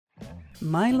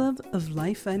My Love of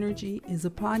Life Energy is a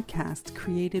podcast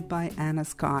created by Anna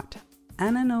Scott.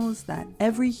 Anna knows that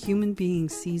every human being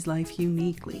sees life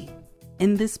uniquely.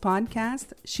 In this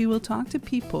podcast, she will talk to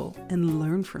people and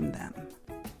learn from them.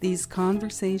 These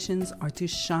conversations are to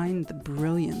shine the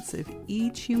brilliance of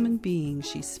each human being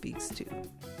she speaks to.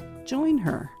 Join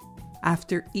her.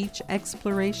 After each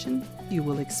exploration, you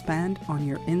will expand on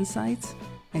your insights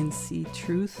and see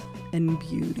truth and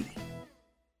beauty.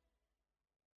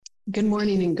 Good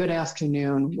morning and good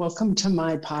afternoon. Welcome to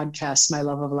my podcast, My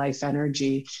Love of Life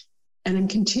Energy. And I'm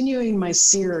continuing my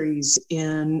series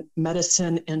in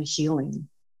medicine and healing.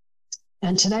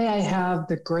 And today I have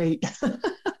the great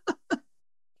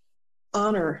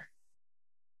honor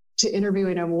to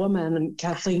interviewing a woman,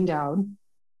 Kathleen Dowd,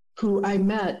 who I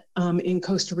met in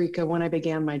Costa Rica when I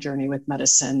began my journey with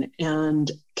medicine. And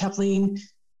Kathleen,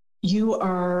 you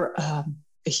are a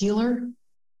healer,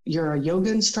 you're a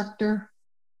yoga instructor,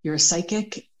 you're a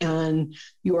psychic, and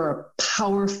you are a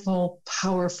powerful,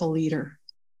 powerful leader.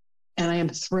 And I am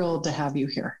thrilled to have you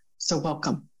here. So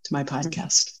welcome to my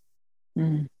podcast.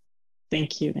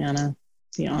 Thank you, Anna.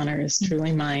 The honor is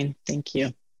truly mine. Thank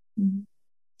you.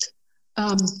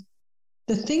 The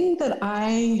thing that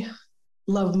I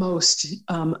love most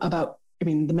the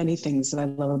many things that I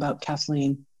love about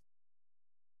Kathleen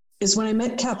is when I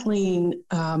met Kathleen,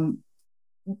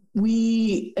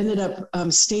 we ended up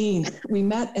staying. We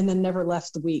met and then never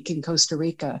left the week in Costa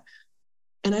Rica.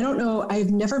 And I don't know, I've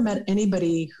never met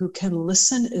anybody who can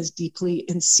listen as deeply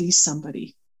and see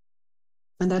somebody.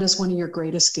 And that is one of your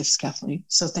greatest gifts, Kathleen.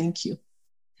 So thank you.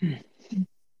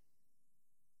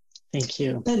 Thank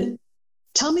you. And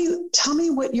tell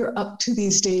me what you're up to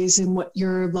these days and what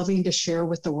you're loving to share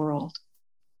with the world.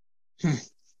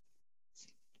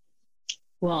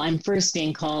 Well, I'm first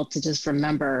being called to just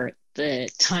remember the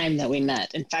time that we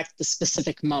met. In fact, the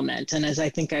specific moment. And as I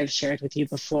think I've shared with you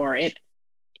before,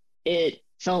 it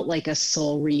felt like a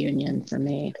soul reunion for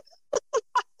me.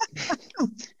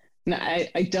 Now,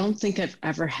 I don't think I've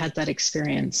ever had that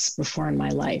experience before in my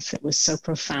life. It was so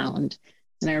profound.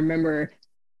 And I remember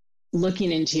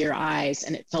looking into your eyes,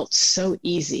 and it felt so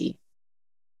easy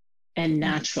and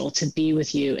natural to be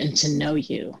with you and to know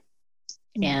you.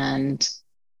 And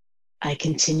I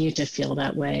continue to feel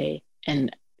that way.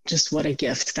 And just what a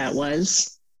gift that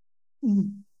was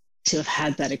to have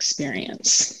had that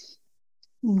experience.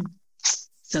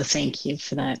 So thank you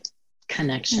for that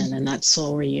connection and that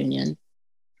soul reunion.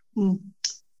 And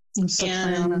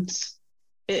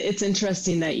it's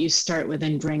interesting that you start with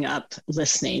and bring up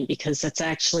listening, because that's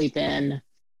actually been,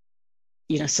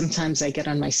 sometimes I get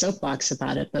on my soapbox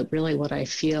about it, but really what I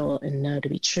feel and know to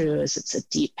be true is it's a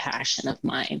deep passion of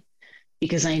mine,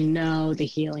 because I know the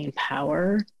healing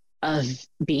power of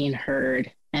being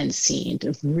heard and seen,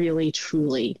 of really,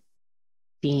 truly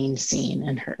being seen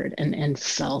and heard and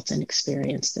felt and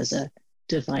experienced as a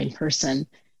divine person.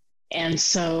 And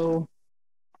so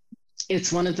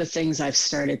it's one of the things I've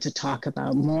started to talk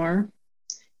about more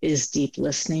is deep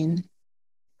listening.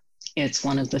 It's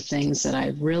one of the things that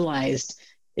I've realized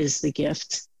is the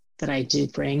gift that I do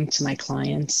bring to my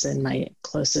clients and my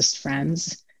closest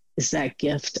friends, is that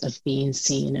gift of being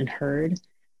seen and heard.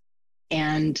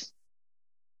 And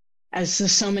as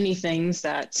so many things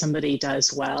that somebody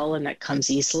does well and that comes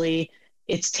easily,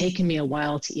 it's taken me a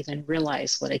while to even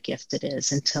realize what a gift it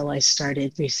is until I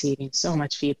started receiving so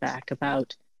much feedback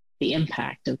about the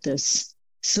impact of this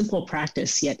simple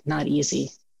practice, yet not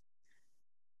easy.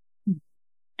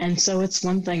 And so it's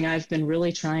one thing I've been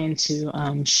really trying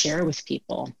to share with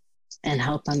people and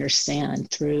help understand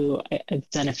through, I've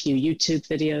done a few YouTube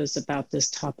videos about this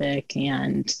topic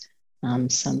and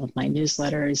some of my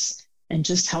newsletters, and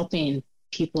just helping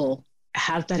people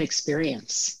have that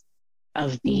experience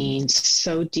of being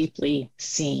so deeply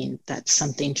seen that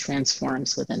something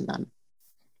transforms within them.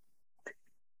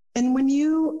 And when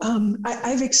you,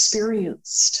 I've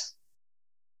experienced,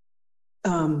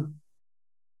 I've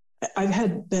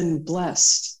been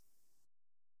blessed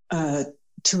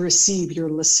to receive your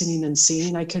listening and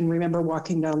seeing. I can remember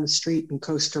walking down the street in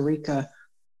Costa Rica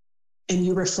and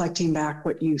you reflecting back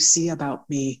what you see about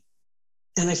me.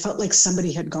 And I felt like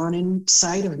somebody had gone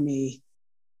inside of me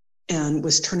and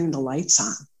was turning the lights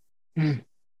on.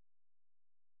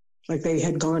 Like they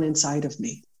had gone inside of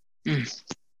me. And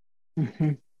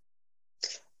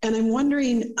I'm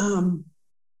wondering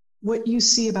what you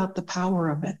see about the power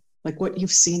of it, like what you've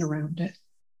seen around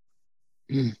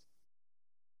it.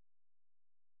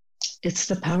 It's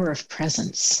the power of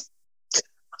presence.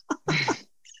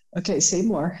 Okay, say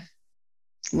more.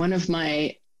 When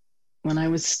I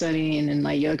was studying in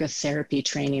my yoga therapy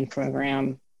training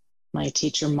program, my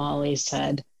teacher Molly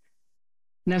said,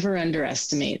 never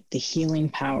underestimate the healing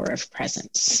power of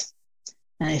presence.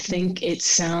 And I think it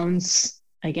sounds,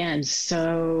 again,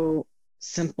 so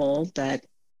simple that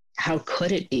how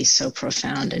could it be so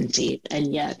profound and deep?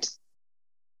 And yet,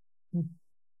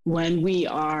 when we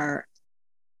are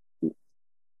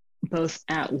both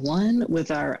at one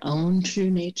with our own true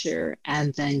nature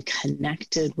and then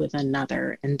connected with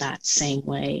another in that same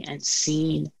way and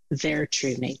seeing their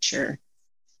true nature,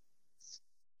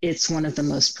 it's one of the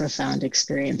most profound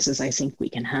experiences I think we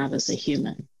can have as a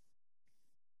human.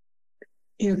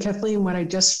 You know, Kathleen, what I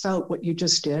just felt, what you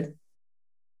just did,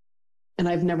 and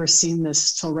I've never seen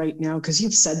this till right now because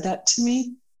you've said that to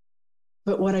me,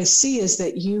 but what I see is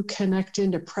that you connect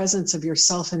into presence of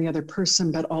yourself and the other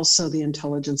person, but also the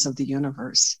intelligence of the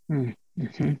universe.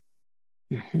 Mm-hmm.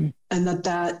 Mm-hmm. And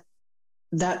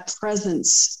that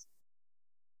presence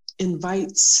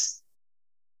invites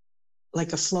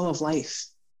like a flow of life.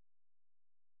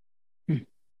 It's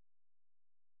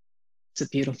a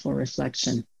beautiful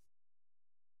reflection.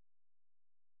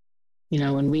 You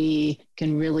know, when we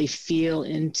can really feel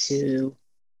into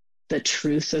the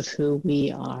truth of who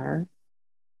we are,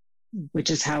 which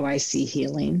is how I see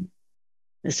healing,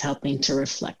 is helping to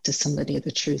reflect to somebody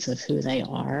the truth of who they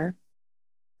are.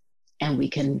 And we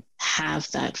can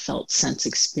have that felt sense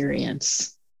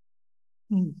experience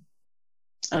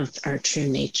of our true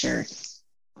nature.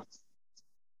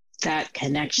 That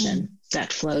connection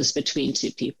that flows between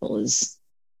two people is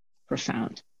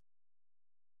profound.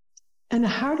 And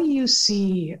how do you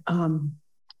see,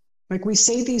 like we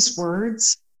say these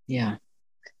words,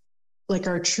 like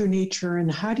our true nature,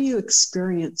 and how do you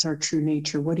experience our true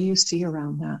nature? What do you see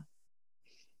around that?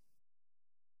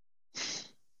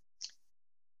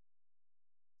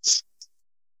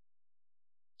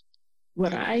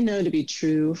 What I know to be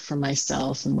true for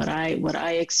myself and what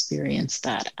I experience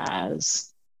that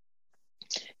as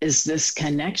is this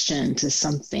connection to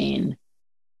something,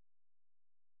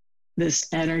 this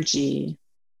energy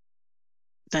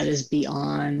that is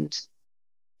beyond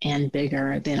and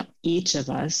bigger than each of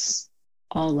us,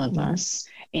 all of us,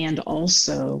 and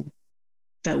also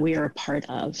that we are a part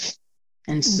of.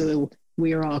 And so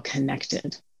we are all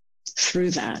connected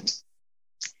through that.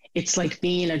 It's like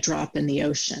being a drop in the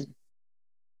ocean.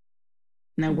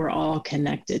 Now we're all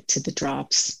connected to the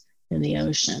drops in the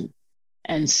ocean.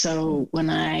 And so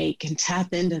when I can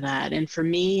tap into that, and for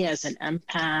me as an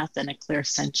empath and a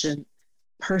clairsentient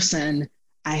person,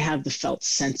 I have the felt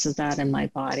sense of that in my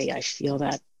body. I feel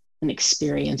that and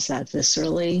experience that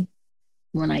viscerally.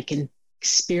 When I can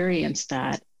experience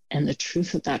that and the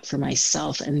truth of that for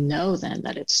myself and know then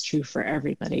that it's true for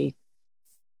everybody,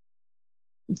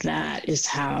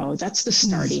 that's the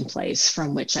starting place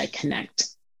from which I connect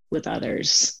with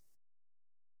others.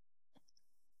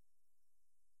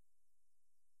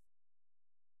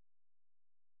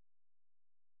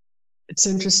 It's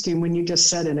interesting when you just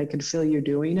said it, I could feel you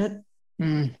doing it.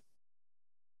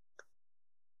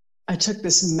 I took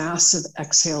this massive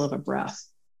exhale of a breath.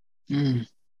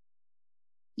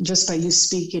 Just by you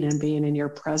speaking and being in your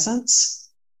presence,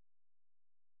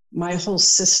 my whole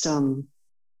system,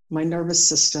 my nervous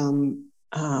system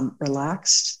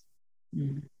relaxed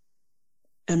and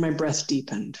my breath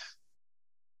deepened.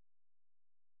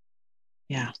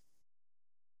 Yeah.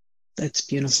 That's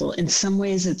beautiful. In some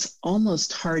ways, it's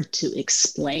almost hard to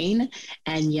explain.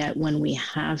 And yet when we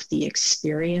have the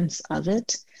experience of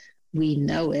it, we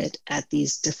know it at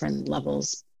these different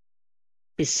levels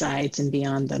besides and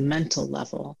beyond the mental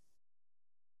level.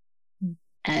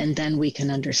 And then we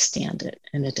can understand it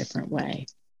in a different way.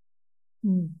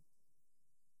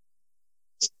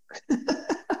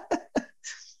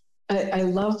 I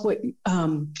love what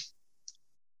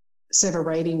so I have a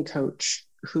writing coach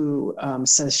who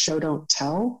says, show, don't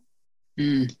tell.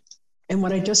 And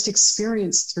what I just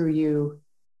experienced through you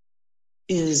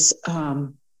is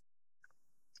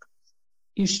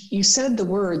you said the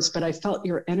words, but I felt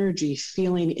your energy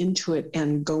feeling into it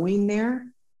and going there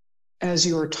as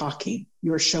you were talking. You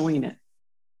were showing it.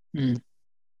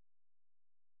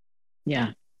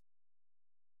 Yeah.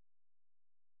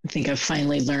 I think I've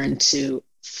finally learned to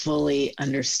fully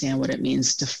understand what it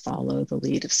means to follow the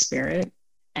lead of spirit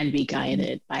and be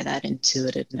guided by that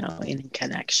intuitive knowing and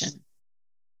connection.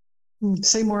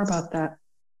 Say more about that.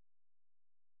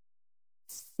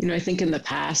 You know, I think in the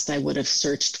past, I would have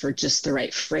searched for just the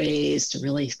right phrase to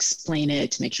really explain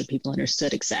it, to make sure people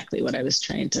understood exactly what I was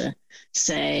trying to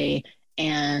say.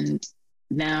 And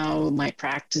now my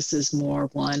practice is more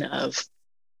one of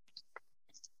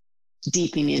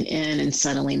deepening in and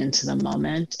settling into the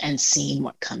moment and seeing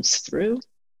what comes through.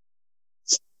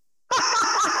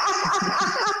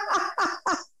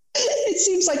 It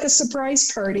seems like a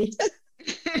surprise party.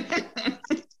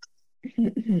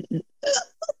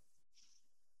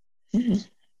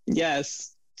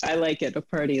 Yes, I like it. A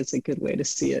party is a good way to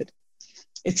see it.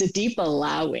 It's a deep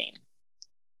allowing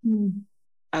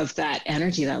of that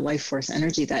energy, that life force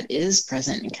energy that is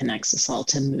present and connects us all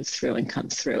to move through and come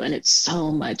through. And it's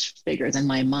so much bigger than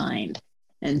my mind.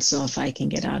 And so if I can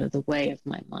get out of the way of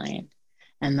my mind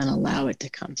and then allow it to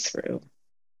come through.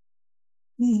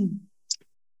 And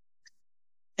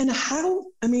how,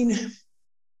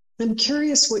 I'm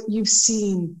curious what you've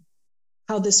seen,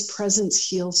 how this presence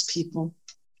heals people,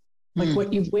 like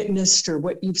what you've witnessed or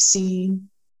what you've seen.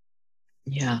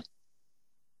 Yeah.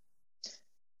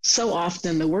 So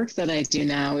often the work that I do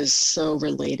now is so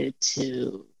related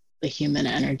to the human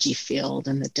energy field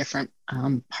and the different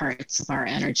parts of our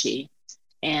energy.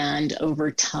 And over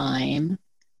time,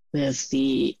 with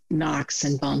the knocks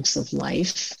and bumps of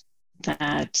life,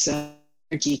 that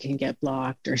energy can get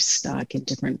blocked or stuck in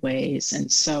different ways.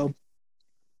 And so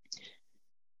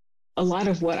a lot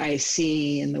of what I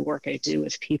see in the work I do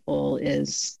with people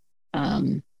is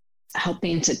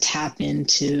helping to tap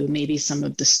into maybe some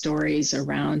of the stories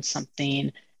around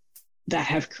something that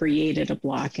have created a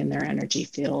block in their energy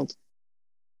field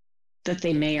that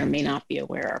they may or may not be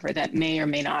aware of, or that may or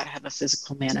may not have a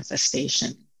physical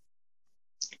manifestation.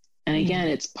 And again,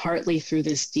 it's partly through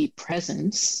this deep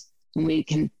presence, when we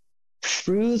can,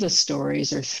 through the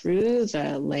stories or through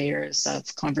the layers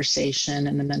of conversation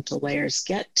and the mental layers,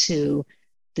 get to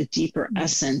the deeper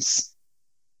essence,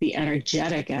 the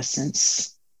energetic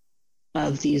essence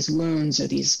of these wounds or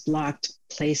these blocked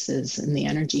places in the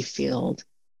energy field.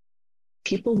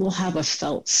 People will have a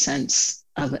felt sense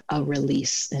of a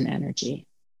release in energy.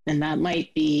 And that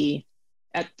might be,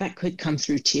 that could come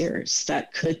through tears,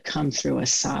 that could come through a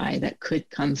sigh, that could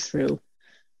come through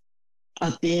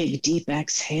a big, deep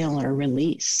exhale or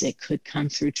release. It could come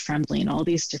through trembling, all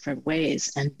these different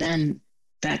ways. And then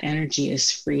that energy is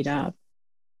freed up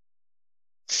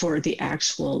for the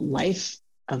actual life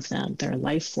of them, their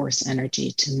life force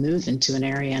energy, to move into an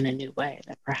area in a new way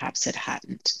that perhaps it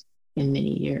hadn't in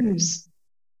many years.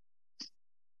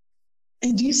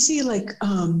 And do you see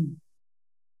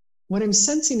what I'm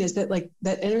sensing is that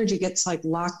that energy gets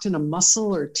locked in a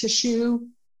muscle or tissue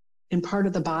in part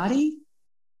of the body?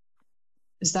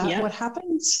 Is that what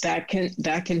happens? That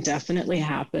can definitely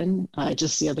happen.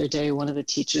 Just the other day, one of the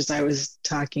teachers I was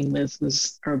talking with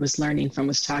was learning from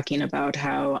was talking about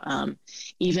how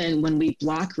even when we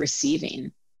block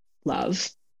receiving love,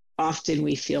 often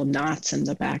we feel knots in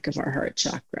the back of our heart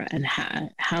chakra. And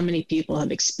how many people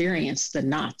have experienced the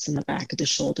knots in the back of the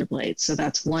shoulder blades? So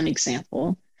that's one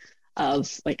example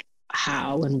of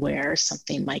how and where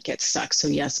something might get stuck. So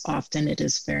yes, often it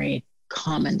is very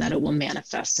common that it will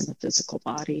manifest in the physical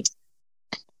body.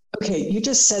 Okay, you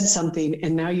just said something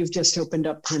and now you've just opened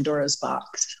up Pandora's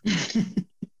box.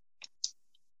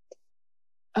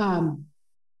 You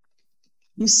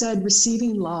said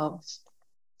receiving love.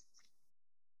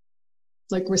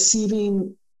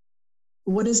 Receiving,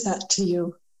 what is that to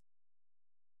you?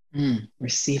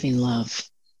 Receiving love.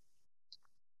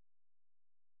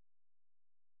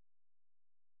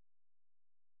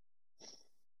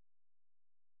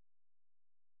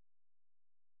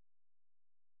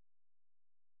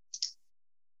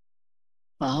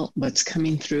 Well, what's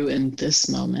coming through in this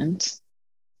moment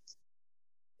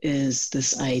is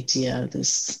this idea,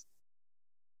 this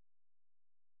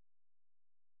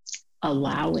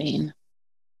allowing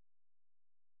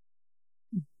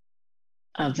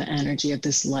of the energy of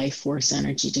this life force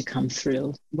energy to come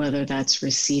through, whether that's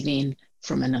receiving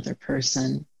from another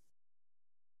person.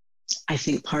 I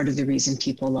think part of the reason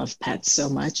people love pets so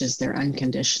much is their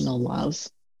unconditional love,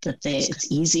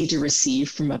 it's easy to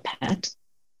receive from a pet.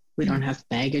 We don't have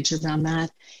baggage around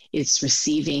that. It's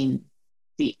receiving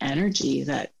the energy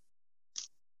that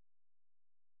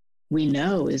we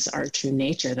know is our true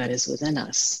nature that is within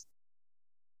us.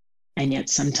 And yet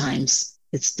sometimes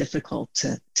it's difficult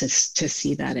to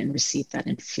see that and receive that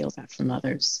and feel that from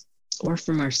others or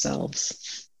from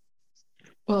ourselves.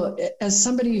 Well, as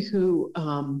somebody who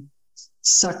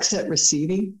sucks at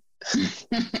receiving,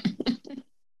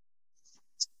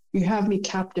 you have me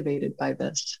captivated by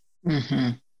this.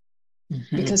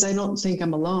 Because I don't think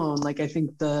I'm alone. I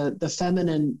think the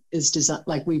feminine is designed,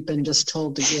 we've been just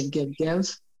told to give.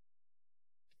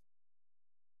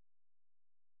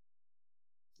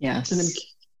 Yes. And I'm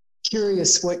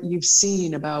curious what you've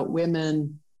seen about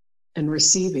women and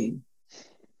receiving.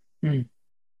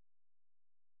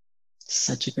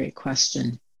 Such a great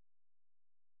question.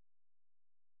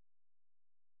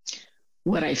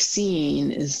 What I've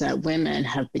seen is that women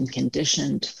have been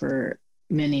conditioned for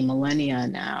many millennia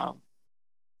now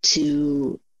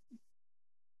to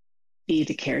be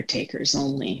the caretakers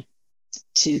only,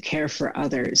 to care for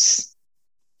others,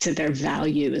 to their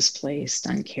value is placed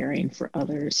on caring for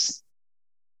others.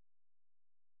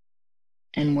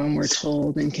 And when we're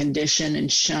told and conditioned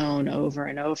and shown over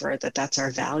and over that that's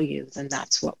our value, then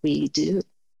that's what we do.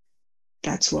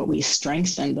 That's what we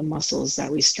strengthen, the muscles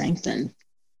that we strengthen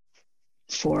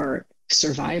for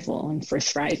survival and for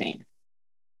thriving.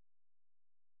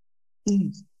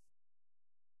 Mm.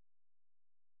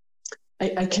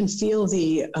 I can feel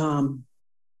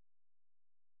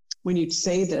when you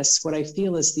say this, what I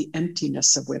feel is the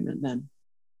emptiness of women then.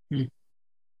 Mm.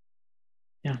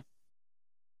 Yeah.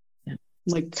 Yeah.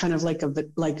 Like kind of like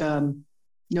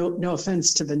no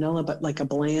offense to vanilla, but like a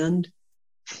bland,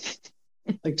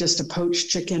 like just a poached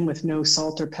chicken with no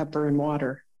salt or pepper and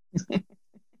water.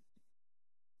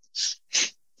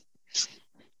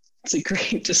 It's a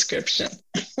great description.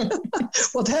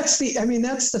 Well, that's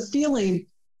the feeling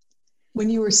when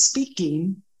you were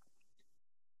speaking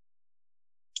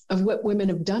of what women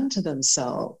have done to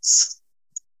themselves.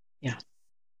 Yeah.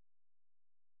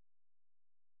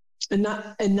 And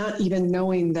not even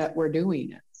knowing that we're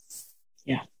doing it.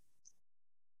 Yeah.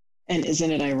 And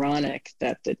isn't it ironic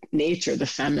that the nature, the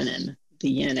feminine, the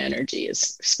yin energy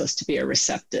is supposed to be a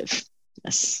receptive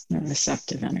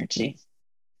energy.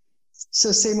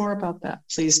 So say more about that,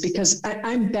 please, because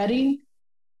I'm betting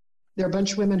there are a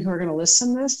bunch of women who are going to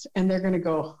listen to this and they're going to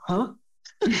go, huh?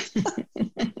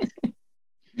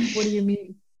 What do you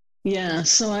mean? Yeah.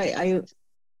 So I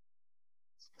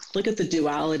look at the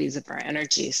dualities of our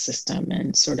energy system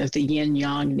and sort of the yin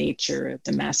yang nature of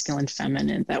the masculine,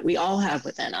 feminine that we all have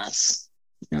within us,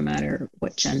 no matter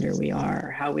what gender we are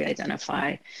or how we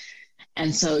identify.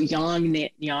 And so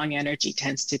yang energy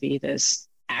tends to be this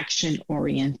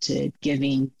action-oriented,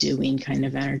 giving, doing kind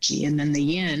of energy. And then the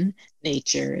yin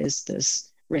nature is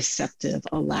this receptive,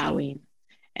 allowing.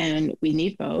 And we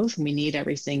need both. We need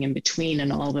everything in between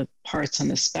and all the parts on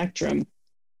the spectrum.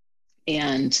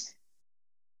 And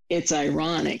it's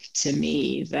ironic to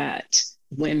me that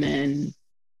women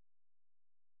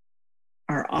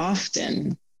are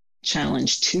often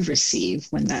challenged to receive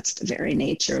when that's the very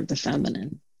nature of the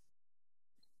feminine.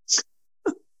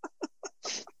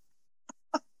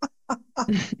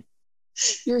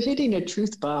 You're hitting a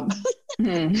truth bomb.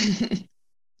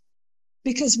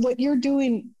 Because what you're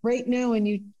doing right now, and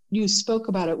you spoke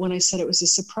about it when I said it was a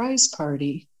surprise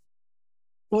party,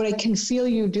 what I can feel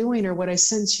you doing, or what I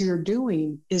sense you're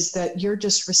doing, is that you're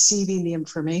just receiving the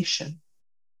information.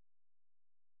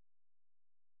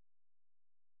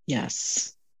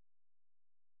 Yes.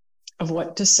 Of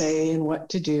what to say and what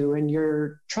to do, and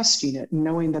you're trusting it and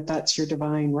knowing that that's your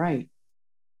divine right.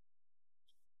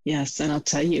 Yes, and I'll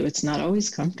tell you, it's not always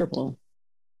comfortable.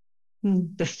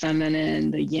 The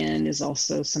feminine, the yin is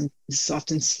also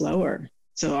often slower.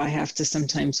 So I have to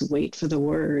sometimes wait for the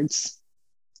words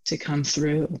to come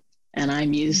through. And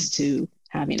I'm used to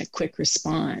having a quick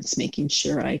response, making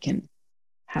sure I can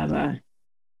have a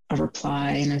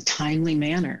reply in a timely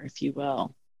manner, if you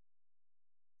will.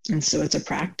 And so it's a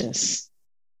practice.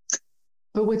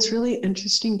 But what's really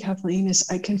interesting, Kathleen, is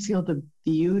I can feel the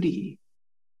beauty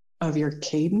of your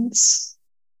cadence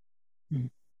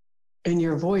in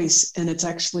your voice, and it's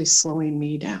actually slowing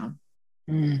me down.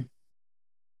 I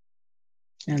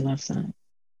love that.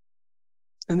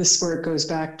 And this is where it goes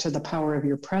back to the power of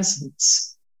your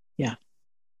presence. Yeah.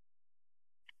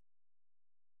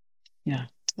 Yeah.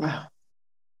 Wow.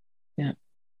 Yeah.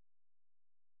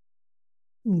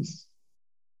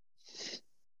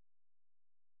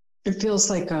 It feels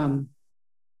like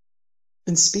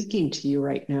in speaking to you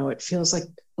right now, it feels like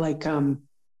I'm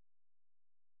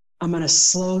on a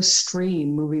slow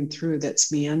stream moving through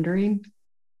that's meandering,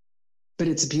 but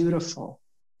it's beautiful.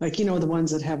 Like, the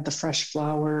ones that have the fresh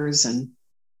flowers and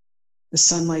the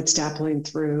sunlight's dappling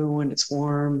through and it's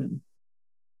warm.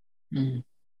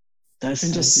 That's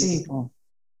and so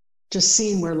just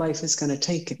seeing where life is going to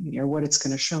take me or what it's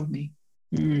going to show me.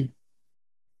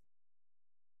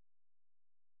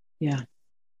 Yeah.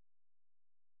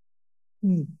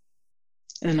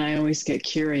 And I always get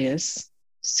curious,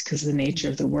 just because the nature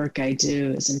of the work I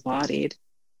do is embodied,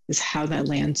 is how that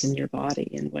lands in your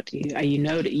body. And what you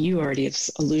know that you already have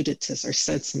alluded to or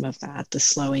said some of that, the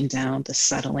slowing down, the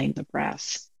settling, the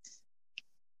breath.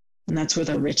 And that's where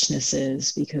the richness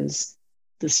is, because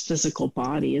this physical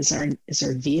body is our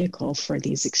vehicle for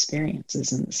these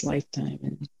experiences in this lifetime.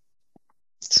 And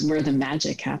it's where the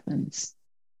magic happens.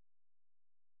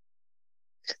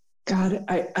 God,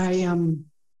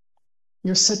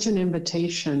 you're such an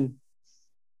invitation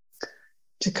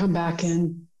to come back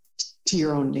in to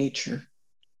your own nature.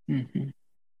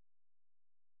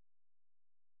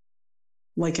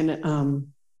 Like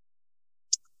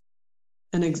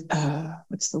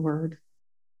what's the word?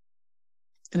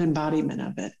 an embodiment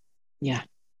of it. Yeah.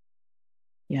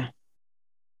 Yeah.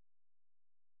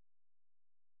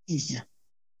 Yeah.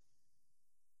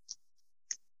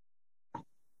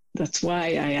 That's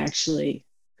why I actually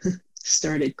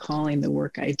started calling the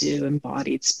work I do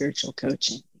embodied spiritual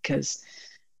coaching, because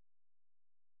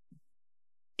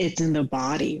it's in the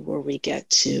body where we get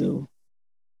to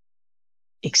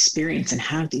experience and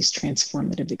have these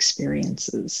transformative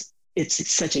experiences. It's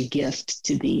such a gift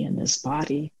to be in this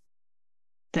body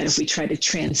that if we try to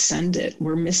transcend it,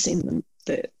 we're missing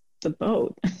the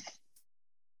boat.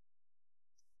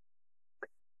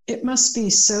 It must be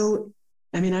so,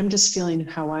 I'm just feeling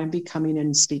how I'm becoming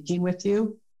and speaking with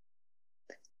you.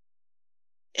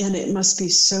 And it must be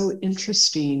so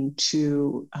interesting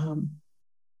to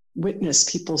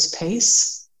witness people's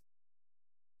pace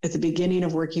at the beginning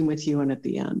of working with you and at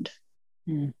the end.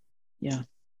 Mm. Yeah.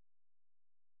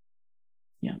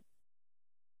 Yeah.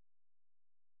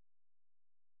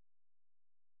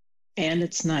 And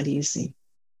it's not easy.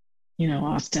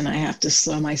 Often I have to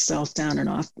slow myself down, and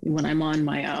often when I'm on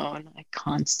my own, I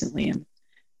constantly am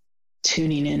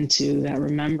tuning into that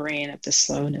remembering of the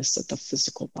slowness of the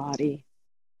physical body.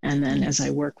 And then as I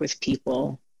work with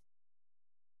people,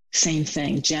 same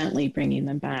thing, gently bringing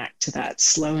them back to that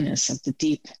slowness of the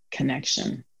deep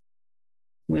connection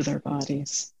with our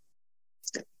bodies.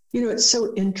 It's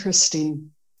so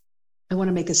interesting. I want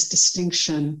to make this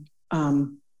distinction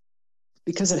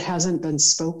because it hasn't been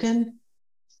spoken.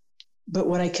 But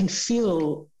what I can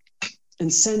feel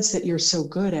and sense that you're so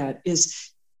good at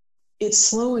is it's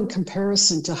slow in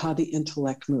comparison to how the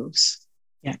intellect moves.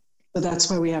 Yeah. So that's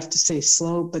why we have to say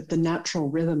slow, but the natural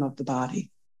rhythm of the body.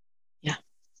 Yeah.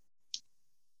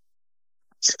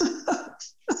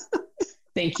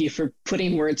 Thank you for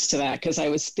putting words to that, because I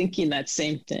was thinking that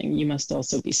same thing. You must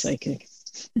also be psychic.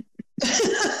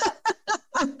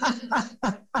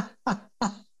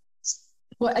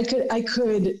 Well, I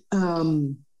could,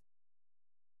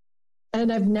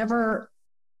 and I've never,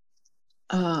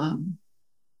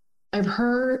 I've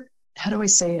heard, how do I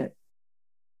say it?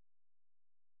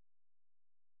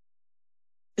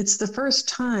 It's the first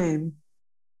time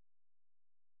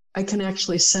I can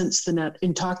actually sense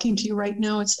in talking to you right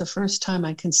now, it's the first time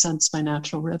I can sense my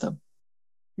natural rhythm.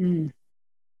 Mm.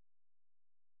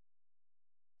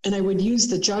 And I would use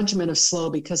the judgment of slow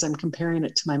because I'm comparing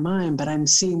it to my mind, but I'm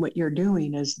seeing what you're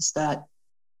doing is that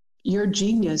your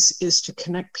genius is to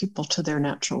connect people to their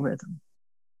natural rhythm.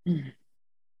 Mm.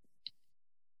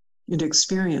 And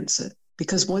experience it.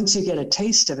 Because once you get a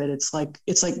taste of it, it's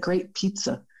like great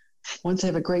pizza. Once I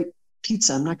have a great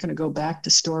pizza, I'm not going to go back to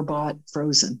store-bought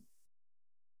frozen.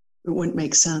 It wouldn't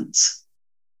make sense.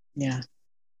 Yeah.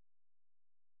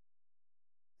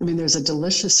 There's a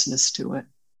deliciousness to it.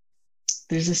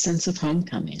 There's a sense of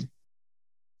homecoming,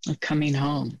 of coming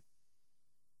home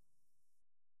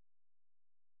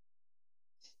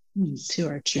to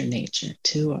our true nature,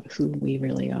 to who we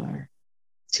really are,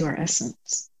 to our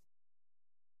essence.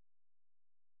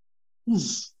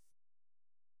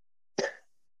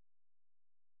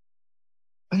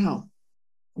 Wow.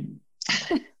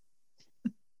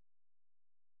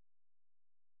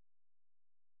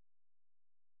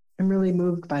 I'm really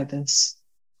moved by this.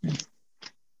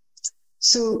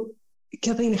 So,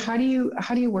 Kathleen, how do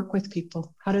you work with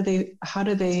people? How do you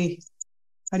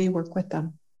work with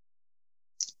them?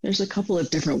 There's a couple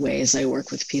of different ways I work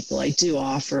with people. I do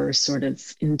offer sort of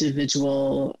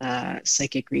individual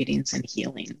psychic readings and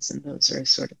healings, and those are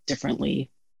sort of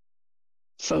differently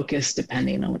focused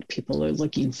depending on what people are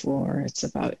looking for. It's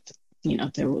about,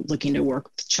 they're looking to work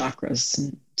with chakras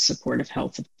and supportive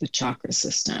health of the chakra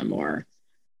system, or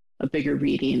a bigger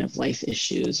reading of life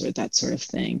issues or that sort of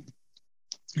thing.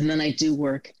 And then I do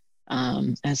work,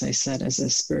 as I said, as a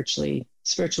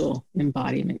spiritual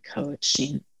embodiment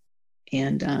coaching.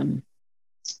 And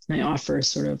I offer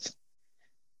sort of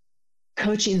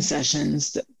coaching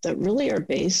sessions that really are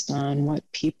based on what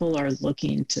people are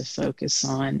looking to focus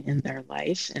on in their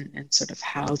life, and sort of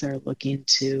how they're looking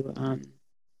to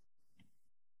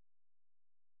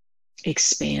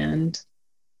expand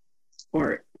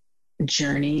or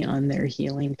journey on their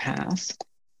healing path.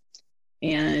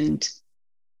 And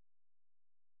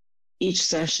each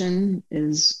session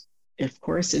is, of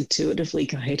course, intuitively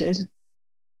guided.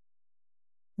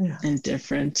 Yeah. And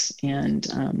different, and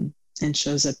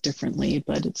shows up differently,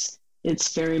 but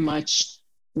it's very much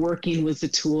working with the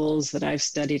tools that I've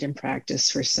studied and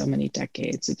practiced for so many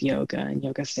decades of yoga and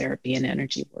yoga therapy and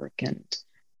energy work and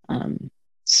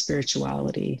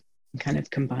spirituality, and kind of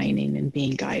combining and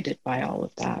being guided by all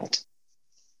of that.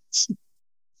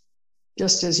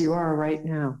 Just as you are right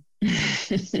now.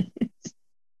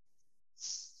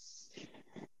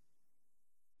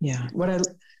 Yeah. What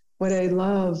I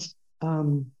love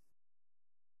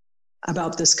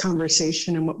about this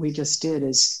conversation and what we just did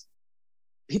is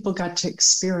people got to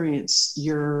experience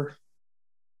your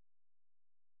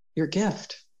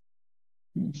gift.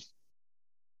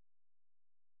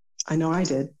 I know I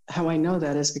did. How I know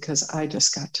that is because I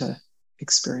just got to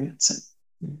experience it.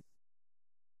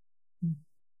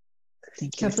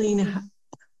 Thank you. Kathleen,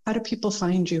 how do people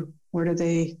find you? Where do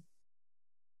they,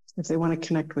 if they want to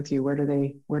connect with you, where do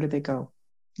they go?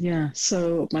 Yeah.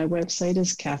 So my website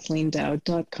is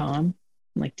KathleenDowd.com.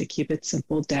 I like to keep it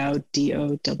simple, Dowd,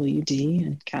 D-O-W-D,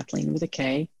 and Kathleen with a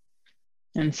K.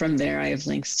 And from there, I have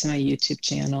links to my YouTube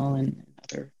channel and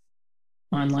other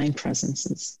online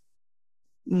presences.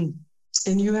 And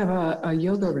you have a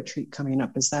yoga retreat coming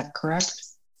up, is that correct?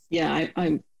 Yeah,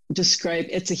 I'm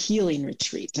it's a healing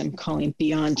retreat. I'm calling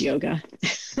Beyond Yoga.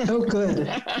 Oh, good.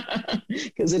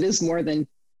 Because it is more than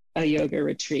a yoga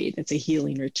retreat. It's a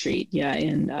healing retreat. Yeah,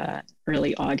 in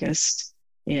early August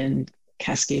in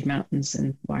Cascade Mountains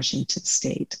in Washington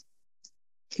State.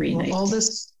 3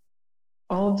 nights.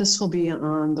 All of this will be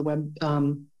on the web,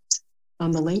 on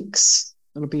the links.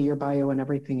 It'll be your bio and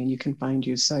everything, and you can find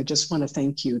you. So I just want to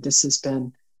thank you. This has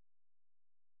been,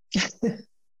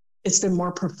 it's been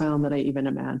more profound than I even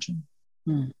imagined.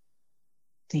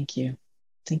 Thank you.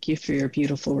 Thank you for your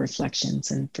beautiful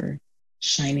reflections and for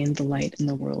shining the light in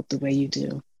the world the way you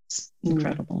do. It's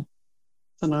incredible.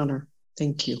 It's an honor.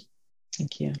 Thank you.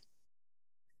 Thank you.